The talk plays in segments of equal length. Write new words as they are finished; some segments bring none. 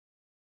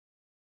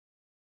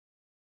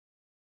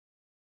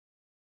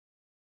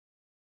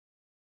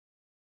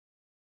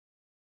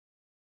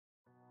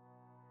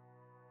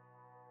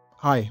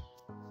Hi,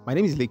 my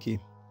name is Leke,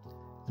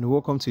 and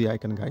welcome to the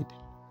ICAN Guide.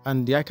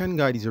 And the ICAN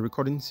Guide is a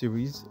recording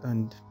series,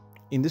 and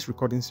in this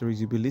recording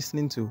series, you'll be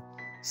listening to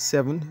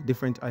 7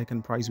 different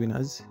ICAN Prize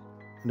winners,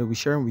 and they'll be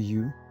sharing with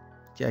you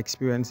their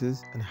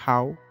experiences and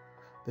how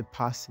they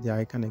passed the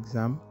ICAN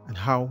exam and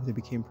how they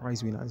became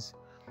prize winners.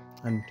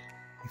 And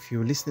if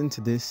you're listening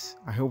to this,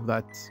 I hope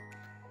that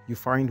you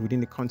find within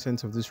the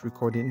content of this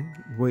recording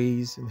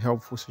ways and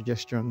helpful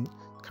suggestion,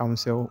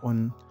 counsel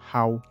on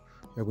how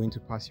you're going to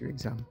pass your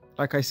exam.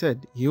 Like I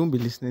said, you won't be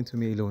listening to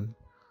me alone.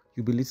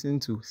 You'll be listening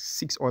to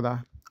 6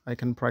 other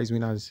ICAN Prize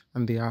winners,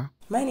 and they are: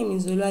 My name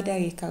is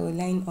Oluwadare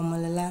Caroline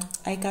Omolola,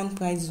 ICAN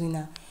Prize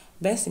winner,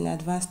 Best in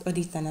Advanced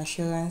Audit and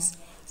Assurance,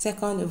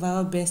 2nd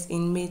overall Best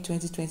in May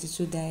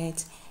 2022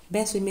 Diet,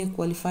 Best Female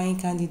Qualifying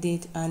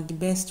Candidate, and the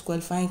Best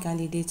Qualifying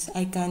Candidate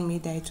ICAN May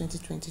Diet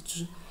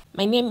 2022.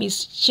 My name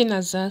is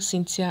Chinaza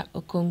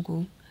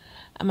Okongwu.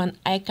 I'm an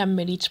ICAN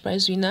Merit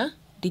Prize winner,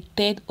 the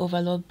 3rd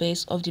overall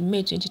best of the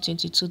May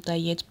 2022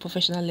 Diet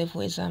Professional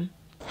Level Exam.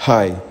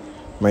 Hi,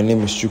 my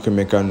name is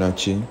Chukwuemeka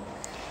Nnachi,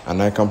 an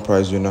ICAN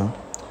Prize winner,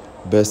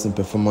 Best in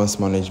Performance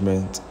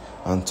Management,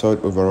 and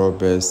 3rd overall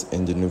best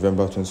in the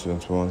November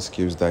 2021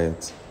 Skills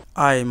Diet.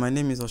 Hi, my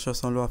name is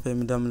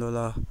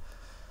Oluwafemi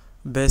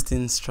Best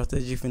in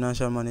Strategic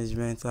Financial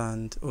Management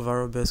and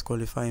overall Best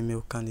Qualifying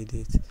Male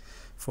Candidate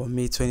for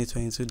May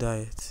 2022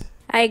 Diet.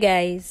 Hi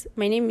guys,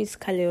 my name is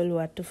Kale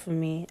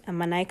Oluwatofunmi.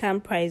 I'm an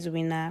ICAN Prize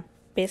winner,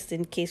 Best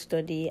in Case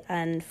Study,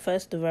 and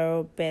 1st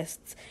overall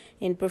Best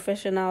in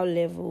Professional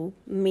Level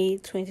May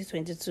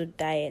 2022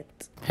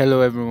 Diet.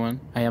 Hello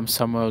everyone, I am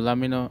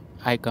Lamina,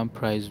 ICAN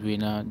Prize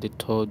winner, the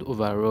 3rd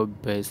overall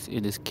Best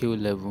in the Skill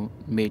Level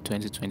May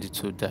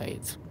 2022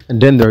 Diet. And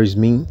then there is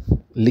me,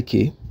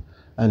 Leke,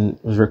 and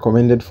was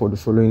recommended for the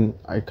following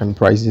ICAN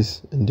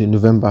prizes in the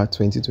November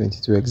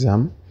 2022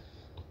 exam: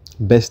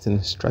 Best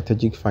in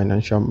Strategic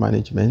Financial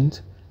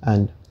Management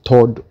and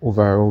 3rd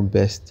overall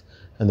Best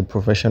in the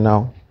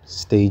Professional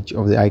stage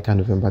of the ICAN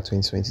November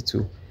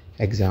 2022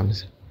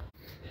 exams.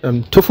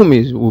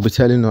 Tofunmi will be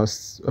telling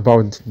us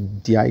about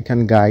the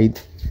ICAN Guide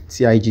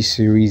CIG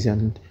series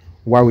and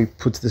why we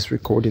put this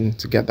recording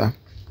together.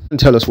 And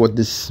tell us what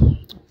this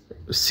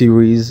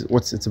series,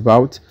 what's it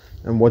about,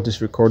 and what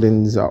these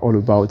recordings are all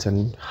about,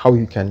 and how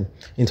you can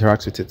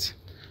interact with it.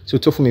 So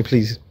Tofunmi,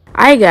 please.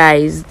 Hi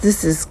guys,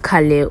 this is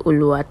Kale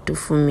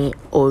Oluwatofunmi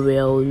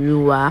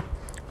Oluwa.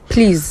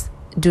 Please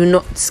do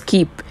not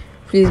skip.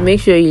 Please make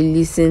sure you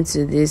listen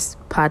to this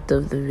part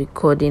of the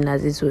recording,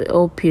 as it will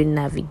help you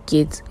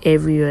navigate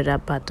every other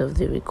part of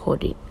the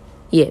recording.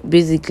 Yeah,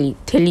 basically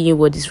telling you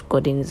what this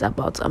recording is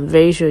about. I'm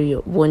very sure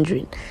you're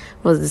wondering,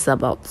 what's this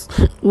about?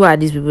 Who are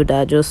these people that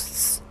are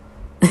just...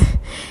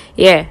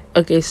 Yeah,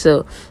 okay,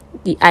 so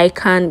the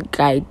ICAN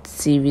Guide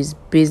series,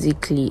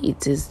 basically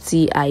it is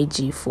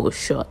CIG for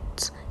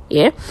short.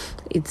 Yeah,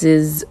 it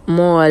is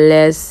more or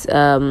less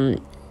a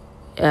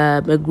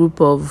group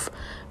of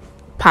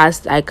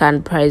past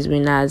ICAN Prize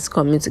winners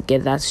coming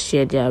together to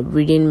share their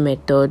reading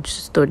method,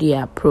 study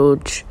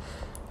approach,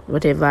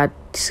 whatever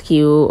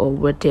skill or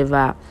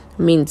whatever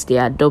means they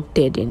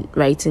adopted in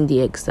writing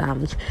the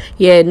exams.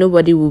 Yeah,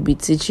 nobody will be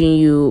teaching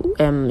you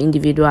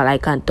individual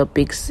ICAN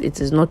topics. It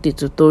is not a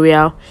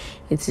tutorial.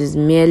 It is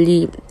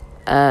merely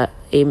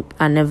an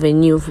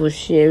avenue for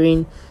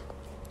sharing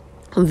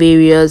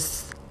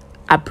various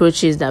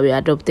approaches that we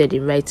adopted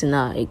in writing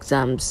our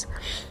exams.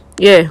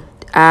 Yeah.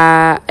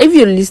 If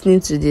you're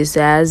listening to this,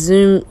 I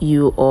assume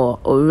you are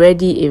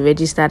already a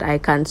registered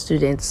ICAN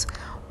student,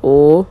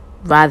 or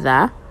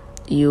rather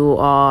you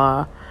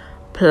are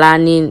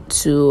planning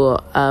to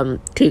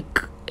take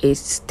a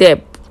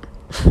step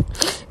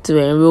to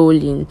enroll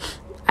in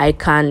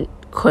ICAN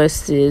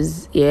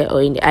courses,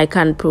 or in the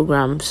ICAN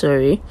program,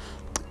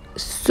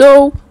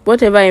 So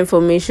whatever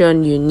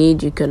information you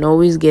need, you can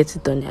always get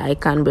it on the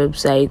ICAN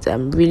website.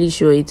 I'm really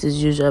sure it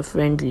is user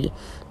friendly.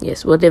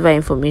 Yes, whatever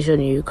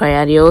information you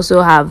require. They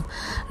also have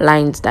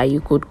lines that you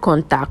could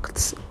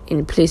contact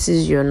in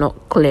places you're not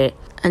clear.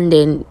 And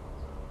then,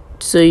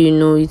 so you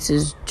know, it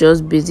is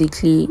just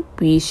basically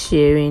we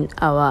sharing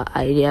our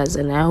ideas,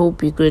 and I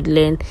hope you could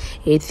learn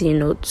a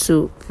thing or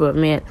two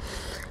from it.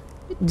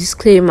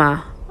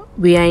 Disclaimer: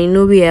 we are in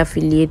no way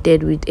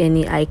affiliated with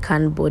any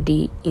ICAN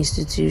body,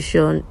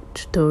 institution,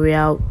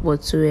 tutorial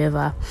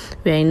whatsoever.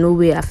 We are in no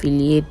way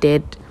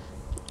affiliated.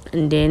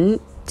 And then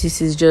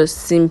this is just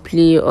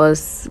simply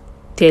us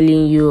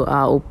telling you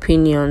our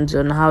opinions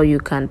on how you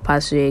can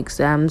pass your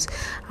exams,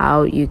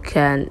 how you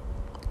can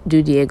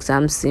do the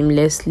exam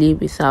seamlessly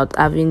without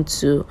having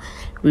to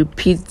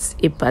repeat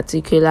a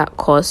particular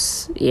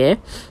course,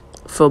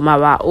 from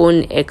our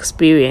own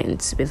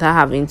experience, without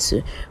having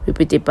to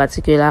repeat a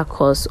particular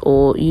course,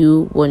 or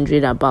you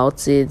wondering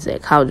about it,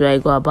 like how do I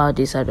go about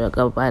this, how do I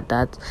go about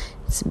that.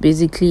 It's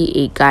basically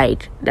a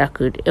guide that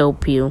could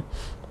help you,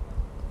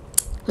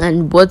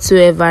 and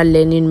whatsoever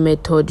learning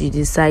method you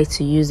decide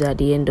to use at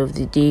the end of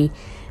the day,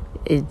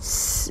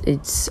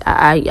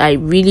 I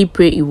really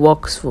pray it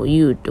works for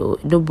you though.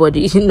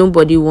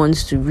 Nobody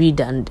wants to read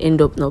and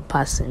end up not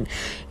passing.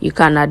 You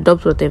can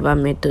adopt whatever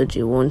method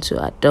you want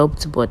to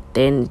adopt, but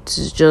then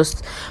it's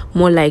just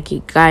more like a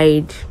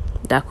guide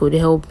that could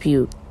help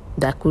you,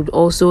 that could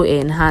also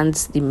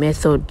enhance the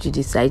method you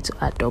decide to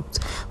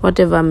adopt.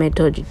 Whatever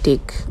method you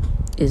take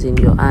is in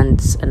your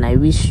hands, and I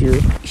wish you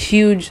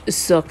huge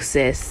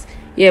success.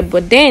 Yeah,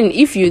 but then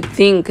if you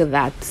think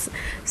that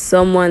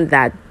someone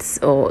that,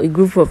 or a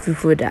group of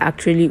people that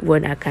actually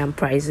won ICAN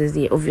prizes,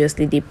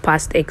 they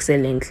passed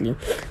excellently,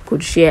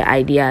 could share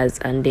ideas,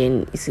 and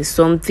then it is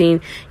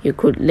something you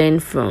could learn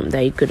from,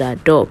 that you could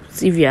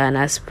adopt. If you're an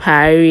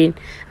aspiring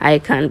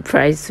ICAN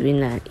prize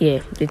winner,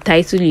 yeah, the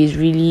title is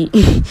really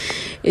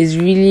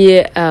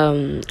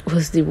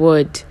what's the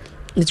word?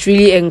 It's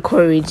really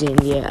encouraging,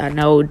 yeah, and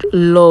I would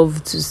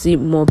love to see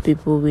more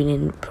people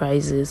winning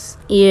prizes.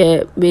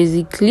 Yeah,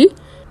 basically,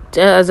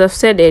 as I've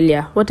said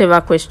earlier, whatever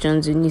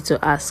questions you need to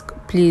ask,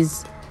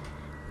 please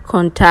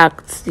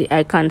contact the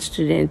ICAN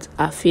Student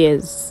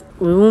Affairs.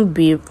 We won't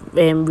be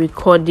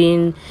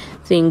recording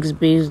things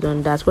based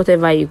on that.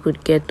 Whatever you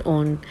could get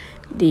on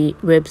the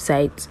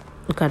website,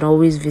 you can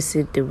always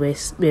visit the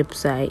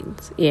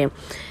website. Yeah.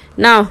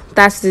 Now,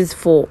 that's it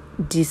for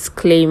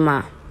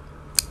disclaimer.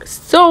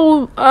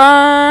 So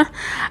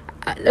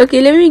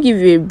okay, let me give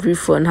you a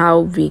brief on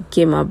how we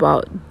came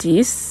about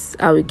the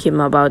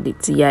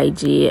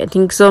TIJ. I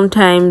think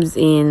sometimes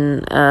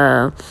in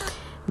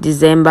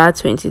December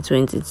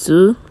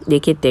 2022,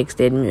 Leke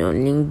texted me on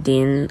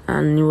LinkedIn,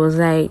 and he was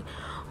like,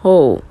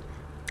 oh,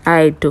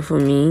 hi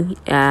Tofumi,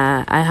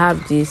 I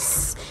have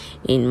this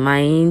in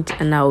mind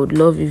and I would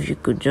love if you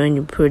could join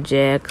the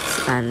project.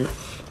 And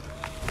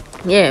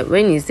yeah,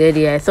 when he said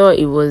it, I thought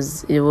it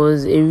was a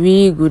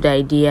really good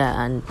idea,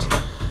 and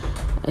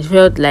I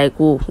felt like,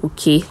 oh,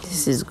 okay,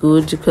 this is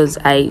good, because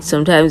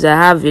sometimes I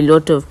have a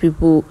lot of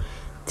people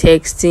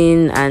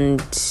texting and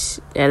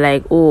they're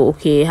like, oh,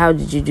 okay, how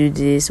did you do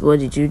this? What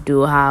did you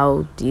do?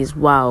 How this?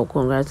 Wow,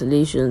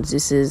 congratulations,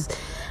 this is,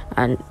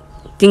 and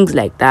things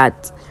like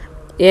that.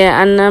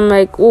 Yeah, and I'm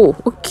like, oh,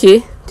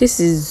 okay,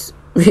 this is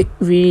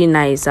really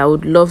nice. I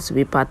would love to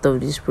be part of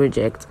this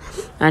project.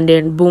 And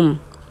then boom,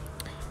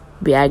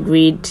 we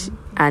agreed,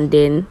 and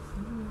then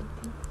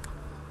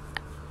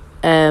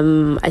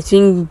I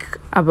think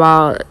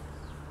about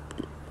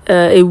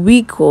a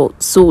week or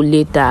so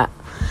later,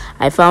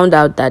 I found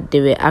out that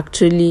there were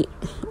actually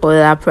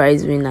other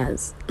prize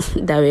winners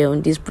that were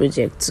on this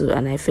project too,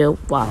 and I felt,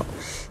 wow,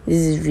 this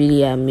is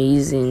really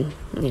amazing.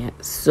 Yeah,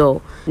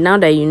 so now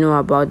that you know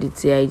about the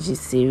TIG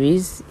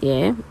series,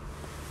 yeah,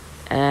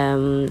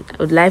 I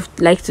would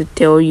like to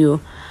tell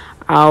you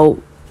how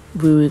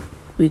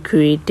we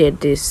created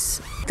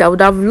this. I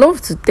would have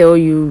loved to tell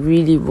you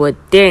really, but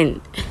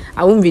then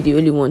I won't be the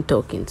only one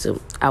talking,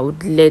 so I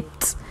would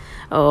let,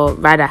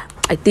 rather,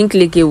 I think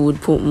Leke would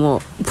put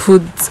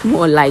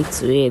more light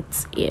to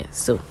it. Yeah,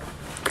 so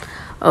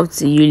up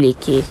to you,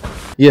 Leke.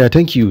 Yeah,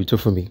 thank you,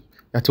 Tofumi.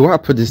 To why I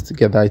put this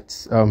together,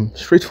 it's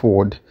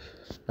straightforward,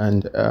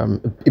 and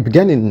it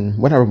began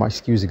when I wrote my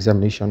skills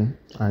examination,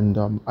 and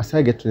I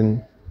started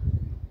getting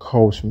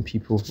calls from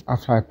people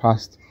after I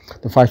passed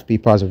the 5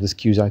 papers of the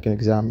skills ICAN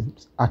exam,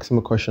 asking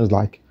me questions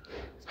like,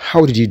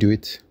 how did you do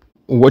it?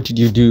 What did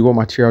you do? What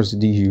materials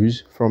did you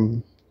use?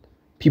 From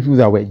people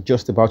that were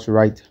just about to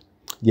write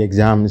the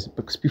exams,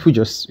 because people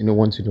just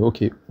want to know,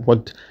 okay,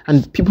 what,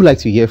 and people like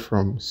to hear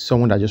from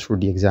someone that just wrote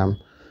the exam.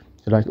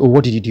 They're like, oh,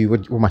 what did you do?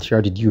 What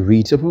material did you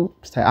read? So people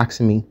start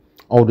asking me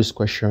all those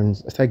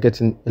questions. I started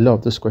getting a lot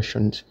of those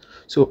questions.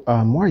 So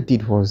what I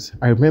did was,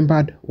 I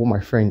remembered what my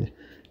friend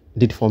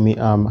did for me.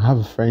 I have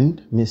a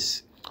friend,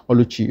 Miss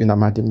Oluchi,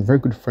 a very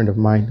good friend of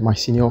mine, my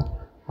senior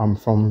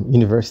from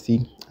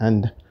university,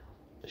 and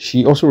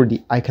she also wrote the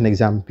ICAN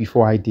exam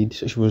before I did,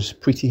 so she was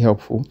pretty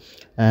helpful,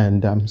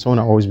 and someone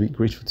I always be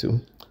grateful to.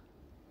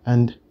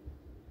 And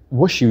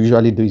what she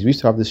usually does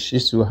is, she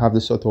used to have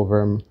this sort of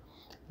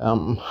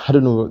I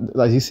don't know,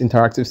 like these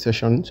interactive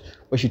sessions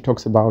where she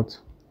talks about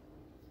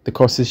the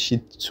courses she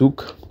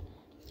took,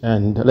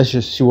 and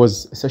she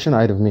was a session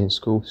ahead of me in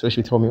school, so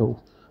she told me,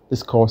 oh,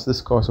 this course,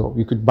 or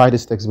you could buy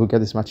this textbook, get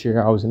this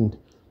materials, and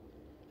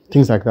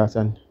things like that.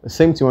 And the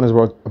same thing when I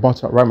was about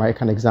to write my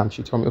ICAN exam,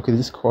 she told me, okay,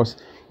 this course,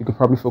 you could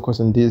probably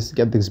focus on this,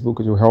 get this book,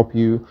 it will help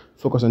you,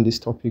 focus on this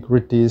topic,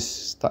 read this,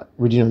 start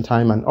reading on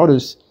time, and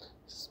others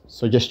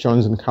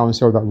suggestions and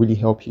counsel that really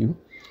help you.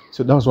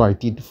 So that was what I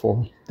did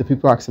for the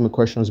people asking me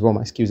questions about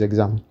my skills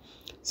exam.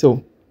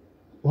 So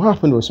what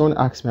happened was, someone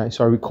asked me,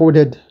 so I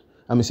recorded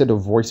a set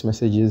of voice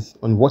messages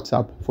on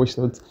WhatsApp, voice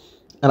notes,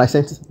 and I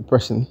sent it to the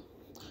person,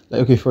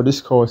 like, okay, for this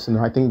course,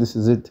 I think this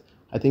is it.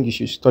 I think you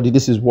should study.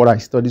 This is what I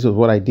studied. This was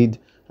what I did,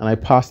 and I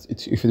passed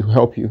it. If it will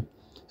help you.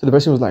 So the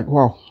person was like,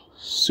 wow,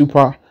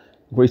 super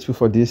grateful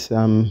for this.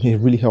 It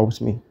really helps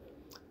me.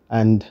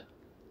 And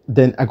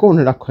then I got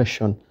another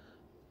question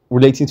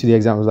relating to the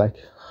exam. I was like,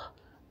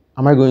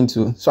 am I going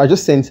to? So I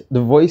just sent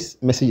the voice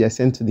message I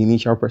sent to the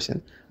initial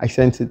person. I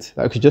sent it.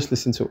 I could just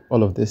listen to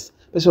all of this.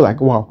 This was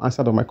like, wow,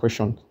 answered all my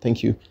question.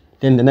 Thank you.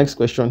 Then the next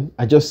question,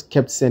 I just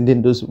kept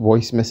sending those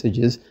voice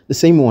messages, the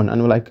same one,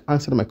 and we're like,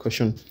 answered my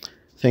question,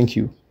 thank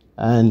you.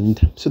 And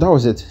so that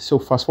was it. So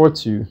fast forward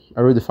to,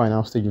 I wrote the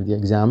final stage of the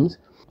exams,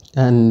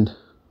 and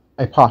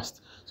I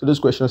passed. So those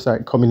questions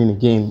started coming in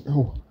again.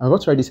 Oh, I'm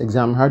about to write this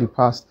exam. How do you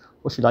pass?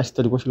 What should I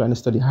study? What should I not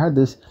study? I had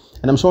this,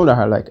 and I'm someone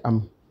that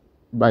I'm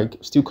like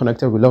still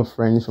connected with a lot of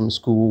friends from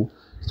school,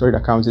 studied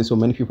accounting. So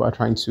many people are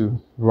trying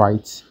to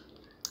write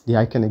the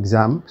ICAN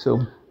exam. So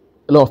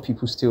a lot of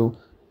people still,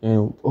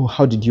 oh,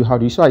 how did you?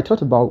 So I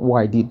thought about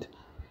what I did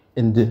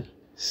in the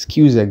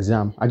skills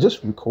exam. I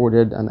just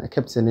recorded and I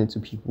kept sending it to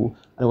people,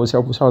 and it was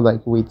helpful. So I was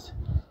like, wait,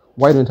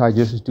 why don't I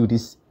just do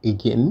this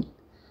again?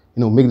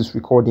 Make these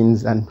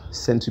recordings and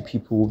send to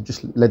people,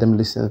 just let them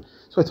listen.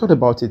 So I thought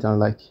about it and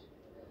like,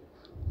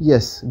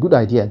 yes, good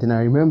idea. Then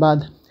I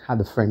remembered,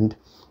 had a friend,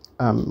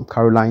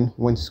 Caroline,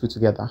 went to school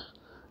together,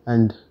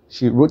 and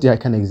she wrote the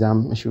ICAN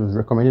exam and she was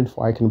recommended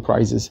for ICAN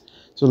prizes.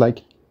 So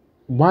like,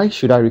 why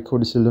should I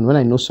record this alone when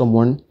I know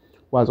someone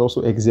who has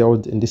also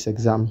excelled in this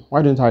exam?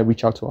 Why don't I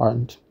reach out to her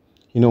and,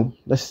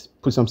 let's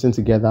put something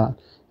together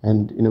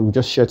and, we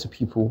just share to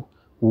people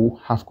who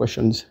have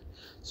questions.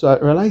 So I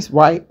realized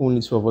why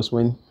only two of us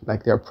when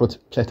like there are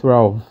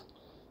plethora of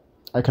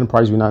ICAN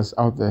Prize winners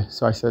out there.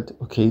 So I said,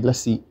 okay, let's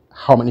see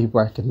how many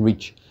people I can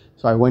reach.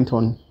 So I went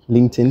on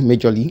LinkedIn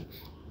majorly,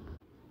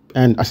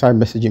 and I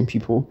started messaging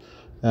people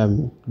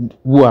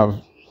who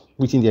have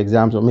written the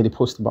exams or made a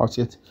post about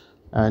it,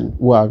 and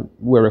who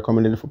were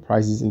recommended for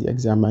prizes in the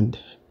exam. And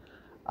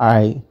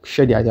I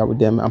shared the idea with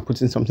them and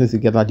putting something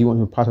together. Do you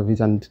want to be part of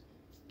it? And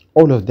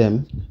all of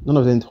them, none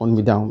of them turned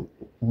me down.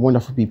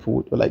 Wonderful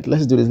people. They were like,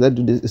 let's do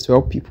this. It's to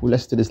help people.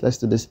 Let's do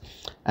this.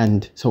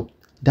 And so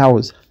that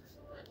was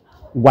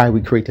why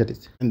we created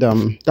it. And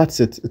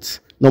that's it. It's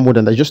no more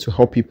than that. Just to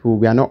help people.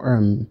 We are not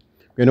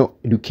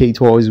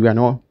educators. We are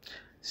not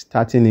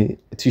starting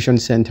a tuition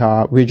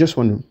center. We just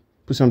want to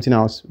put something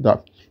else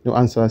that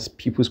answers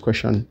people's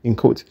question, in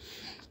quote.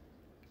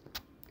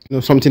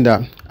 Something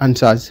that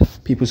answers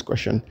people's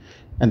question,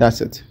 and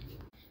that's it.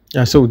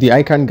 Yeah. So the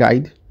ICAN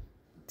Guide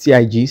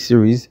TIG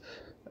series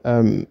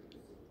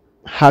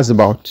has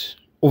about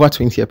over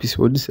 20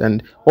 episodes,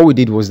 and what we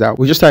did was that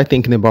we just started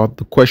thinking about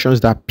the questions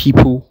that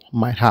people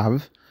might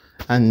have,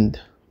 and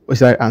we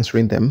started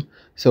answering them.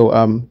 So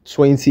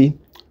 20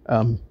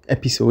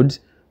 episodes,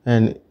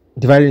 and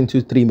divided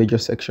into 3 major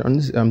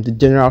sections. The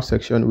general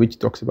section, which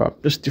talks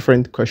about just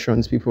different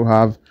questions people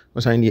have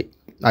concerning the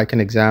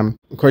ICAN exam,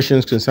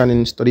 questions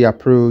concerning study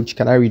approach,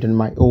 can I read on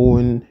my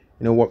own,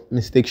 what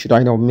mistakes should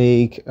I not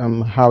make,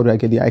 how do I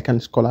get the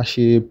ICAN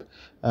scholarship,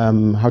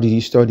 how did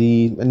you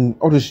study, and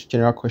all those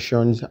general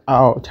questions,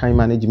 time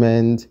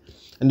management.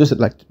 And those are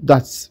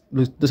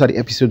the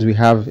episodes we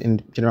have in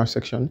the general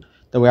section.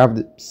 Then we have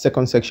the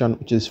second section,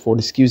 which is for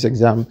the skills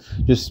exam,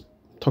 just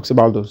talks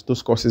about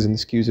those courses in the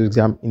skills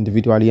exam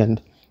individually,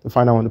 and the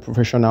final one, the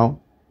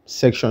professional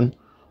section,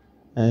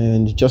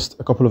 and just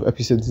a couple of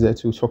episodes there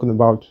too, talking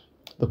about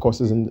the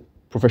courses in the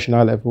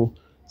professional level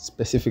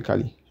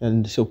specifically.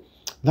 And so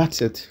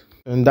that's it.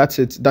 That's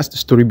the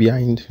story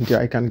behind the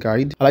ICAN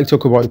Guide. I like to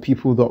talk about the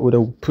people that would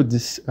have put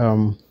this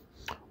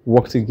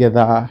work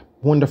together.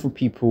 Wonderful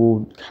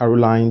people: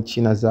 Caroline,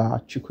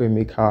 Chinaza,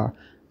 Chukwuemeka,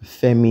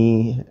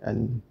 Femi,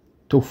 and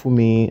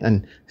Tofumi,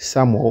 and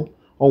Samuel.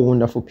 All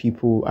wonderful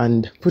people.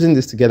 And putting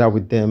this together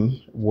with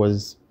them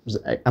was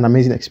an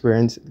amazing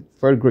experience.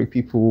 Very great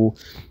people.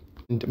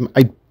 And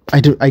I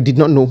did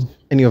not know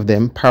any of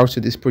them prior to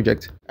this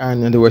project,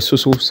 and they were so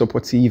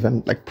supportive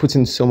and like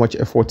putting so much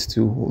effort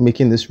to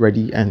making this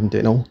ready. And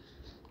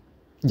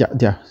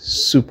they're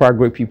super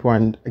great people,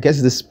 and I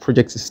guess this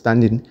project is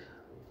standing,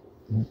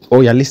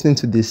 or you're listening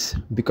to this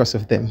because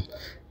of them.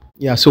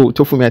 Yeah. So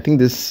Tofumi, I think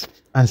this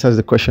answers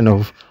the question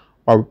of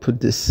why we put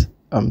this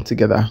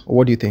together.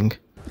 What do you think?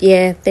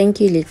 Yeah,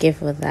 thank you, Like,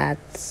 for that.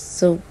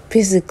 So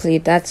basically,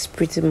 that's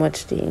pretty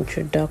much the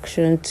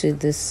introduction to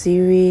the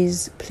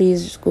series.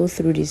 Please go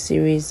through the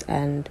series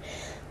and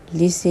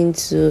listen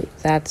to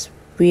that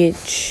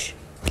which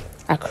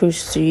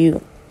accrues to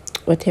you,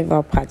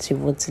 whatever part you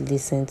want to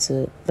listen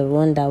to, the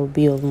one that will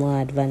be of more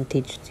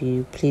advantage to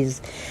you.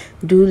 Please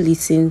do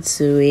listen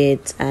to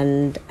it,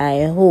 and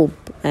I hope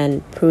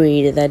and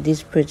pray that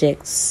this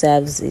project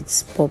serves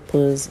its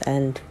purpose,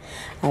 and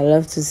I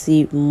love to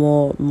see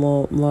more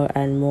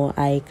and more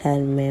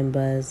ICAN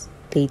members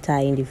later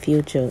in the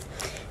future,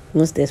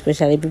 most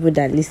especially people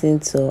that listen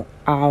to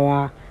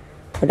our,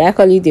 what I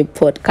call it, a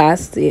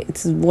podcast.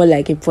 It's more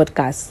like a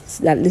podcast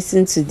that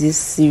listen to this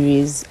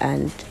series.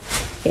 And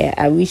yeah,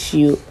 I wish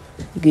you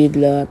good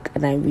luck,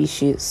 and I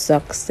wish you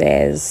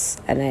success,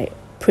 and I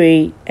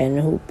pray and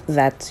hope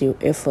that your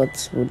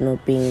efforts would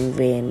not be in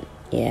vain.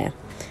 Yeah,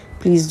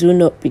 please do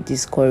not be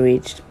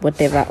discouraged.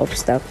 Whatever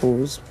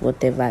obstacles,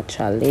 whatever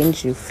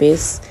challenge you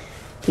face,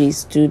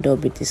 please do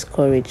not be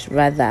discouraged,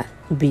 rather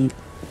be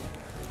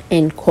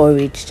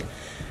encouraged.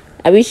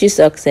 I wish you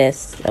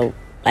success. So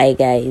bye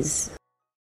guys.